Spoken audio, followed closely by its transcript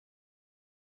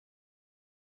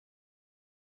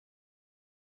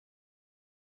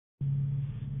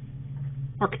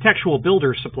Architectural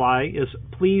Builder Supply is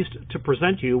pleased to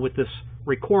present you with this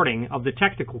recording of the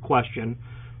technical question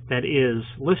that is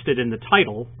listed in the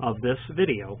title of this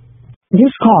video.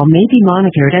 This call may be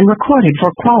monitored and recorded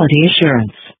for quality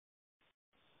assurance.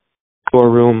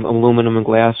 Storeroom aluminum and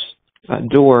glass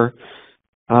door.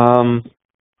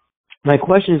 My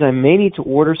question is, I may need to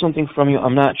order something from you.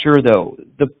 I'm not sure though.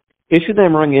 The issue that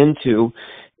I'm running into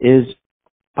is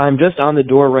I'm just on the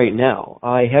door right now.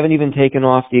 I haven't even taken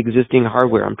off the existing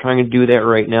hardware. I'm trying to do that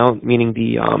right now, meaning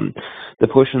the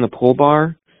push and the pull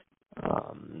bar.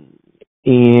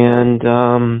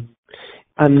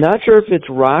 I'm not sure if it's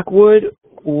Rockwood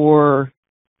or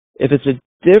if it's a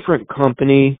different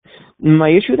company. My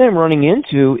issue that I'm running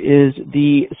into is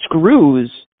the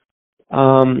screws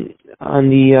on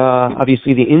the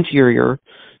obviously the interior.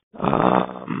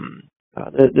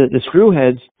 The screw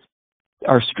heads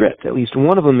are stripped. At least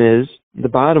one of them is, the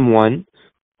bottom one,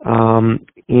 and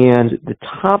the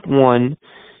top one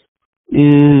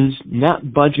is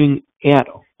not budging at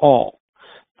all.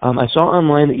 I saw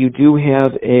online that you do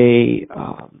have a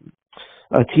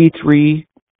T3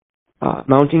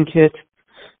 mounting kit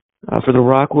for the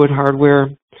Rockwood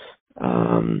hardware.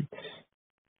 I'm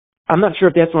not sure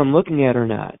if that's what I'm looking at or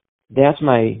not. That's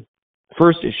my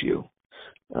first issue.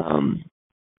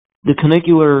 The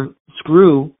conicular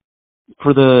screw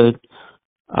for the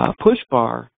push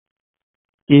bar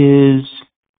is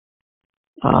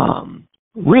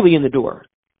really in the door.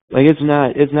 Like it's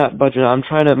not budging. I'm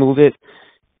trying to move it.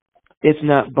 It's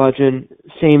not budging.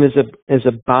 Same as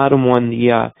a bottom one.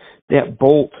 That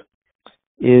bolt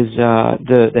is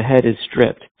the head is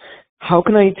stripped. How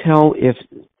can I tell if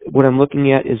what I'm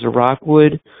looking at is a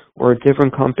Rockwood or a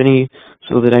different company,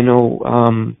 so that I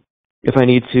know if I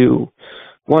need to,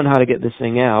 one, how to get this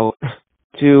thing out,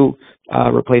 two,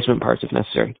 replacement parts if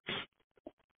necessary?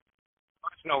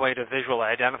 There's no way to visually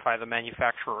identify the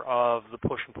manufacturer of the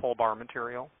push and pull bar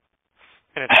material,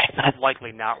 and it's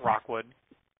likely not Rockwood.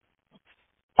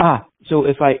 So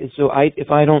if I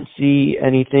don't see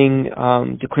anything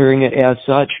declaring it as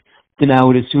such, then I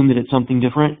would assume that it's something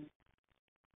different.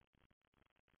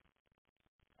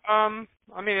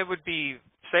 I mean, it would be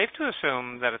safe to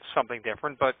assume that it's something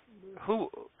different, but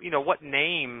what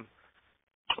name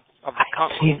of the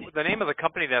company, the name of the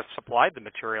company that supplied the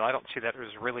material, I don't see that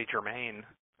as really germane.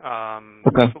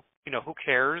 Okay. Who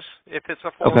cares if it's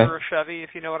a Ford or a Chevy,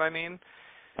 if you know what I mean?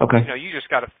 Okay. You just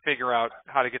got to figure out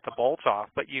how to get the bolts off,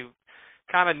 but you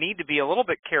kind of need to be a little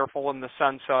bit careful in the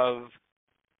sense of,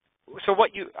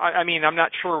 I'm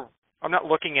not sure, I'm not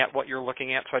looking at what you're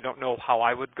looking at, so I don't know how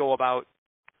I would go about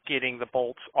getting the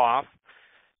bolts off,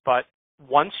 but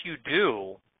once you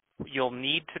do, you'll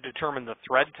need to determine the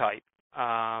thread type.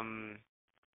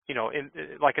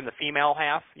 Like in the female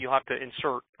half, you'll have to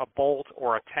insert a bolt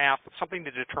or a tap, something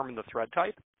to determine the thread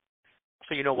type,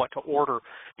 so you know what to order,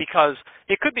 because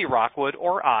it could be Rockwood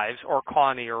or Ives or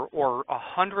Kawneer or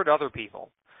 100 other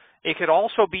people. It could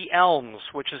also be Elms,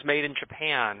 which is made in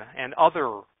Japan, and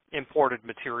other imported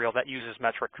material that uses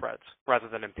metric threads rather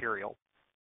than imperial.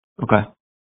 Okay.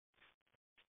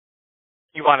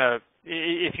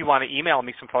 If you want to email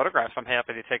me some photographs, I'm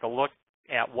happy to take a look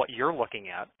at what you're looking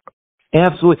at.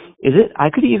 Absolutely. I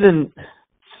could even,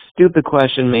 stupid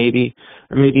question maybe,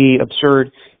 or maybe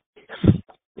absurd,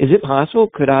 is it possible,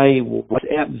 could I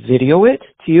WhatsApp video it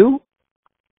to you?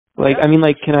 Can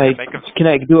I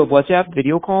do a WhatsApp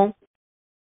video call?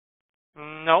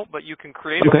 No, but you can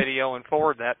create a video and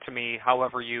forward that to me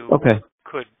however you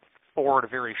could forward a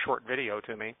very short video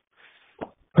to me.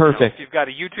 Perfect. If you've got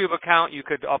a YouTube account, you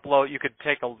could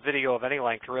take a video of any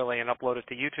length really and upload it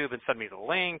to YouTube and send me the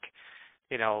link.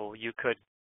 You could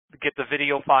get the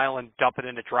video file and dump it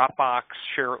into Dropbox,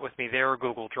 share it with me there,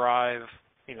 Google Drive.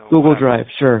 Google Drive,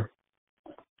 sure.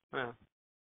 Yeah.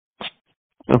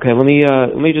 Okay, let me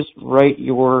just write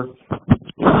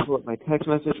my text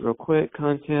message real quick.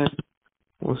 Contact.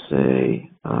 We'll say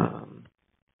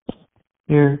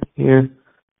here.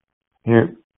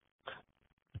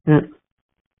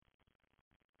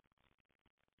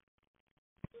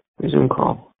 Resume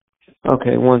call.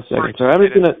 Okay, 1 second. Sorry, I'm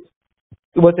just gonna.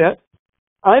 What's that?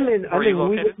 I'm in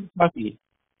Louisville, Kentucky.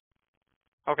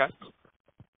 Okay.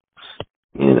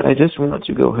 And I just want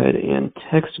to go ahead and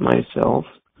text myself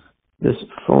this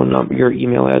phone number, your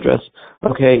email address.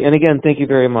 Okay, and again, thank you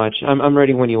very much. I'm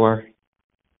ready when you are.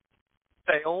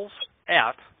 Sales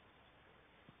at,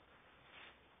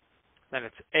 then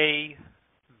it's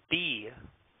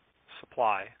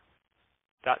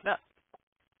absupply.net.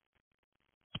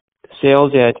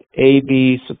 Sales at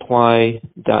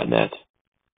absupply.net.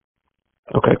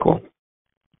 Okay, cool.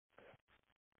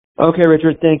 Okay,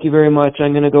 Richard, thank you very much.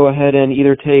 I'm going to go ahead and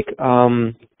either take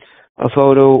a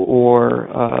photo or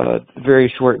a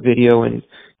very short video and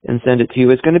send it to you.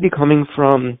 It's going to be coming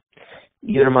from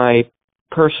either my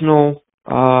personal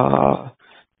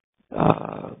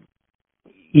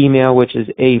email, which is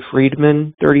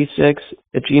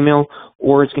afriedman36@gmail,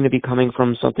 or it's going to be coming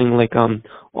from something like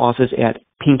office at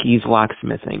Pinky's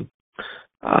Locksmithing.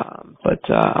 But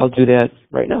I'll do that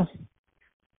right now.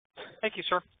 Thank you,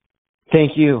 sir.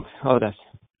 Thank you. All the best.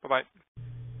 Bye-bye.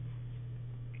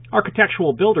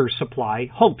 Architectural Builders Supply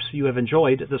hopes you have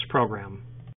enjoyed this program.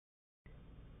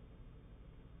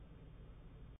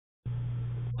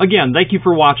 Again, thank you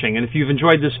for watching, and if you've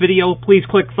enjoyed this video, please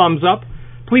click thumbs up.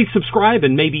 Please subscribe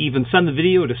and maybe even send the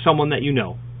video to someone that you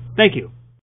know. Thank you.